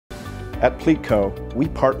At Pleatco, we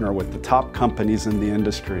partner with the top companies in the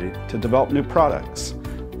industry to develop new products.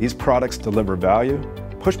 These products deliver value,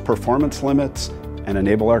 push performance limits, and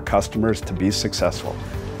enable our customers to be successful.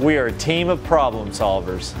 We are a team of problem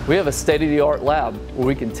solvers. We have a state-of-the-art lab where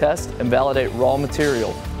we can test and validate raw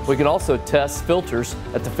material. We can also test filters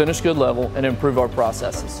at the finished good level and improve our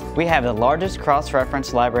processes. We have the largest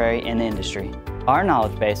cross-reference library in the industry. Our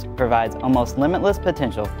knowledge base provides almost limitless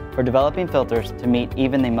potential for developing filters to meet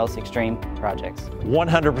even the most extreme projects.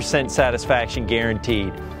 100% satisfaction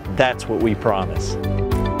guaranteed. That's what we promise.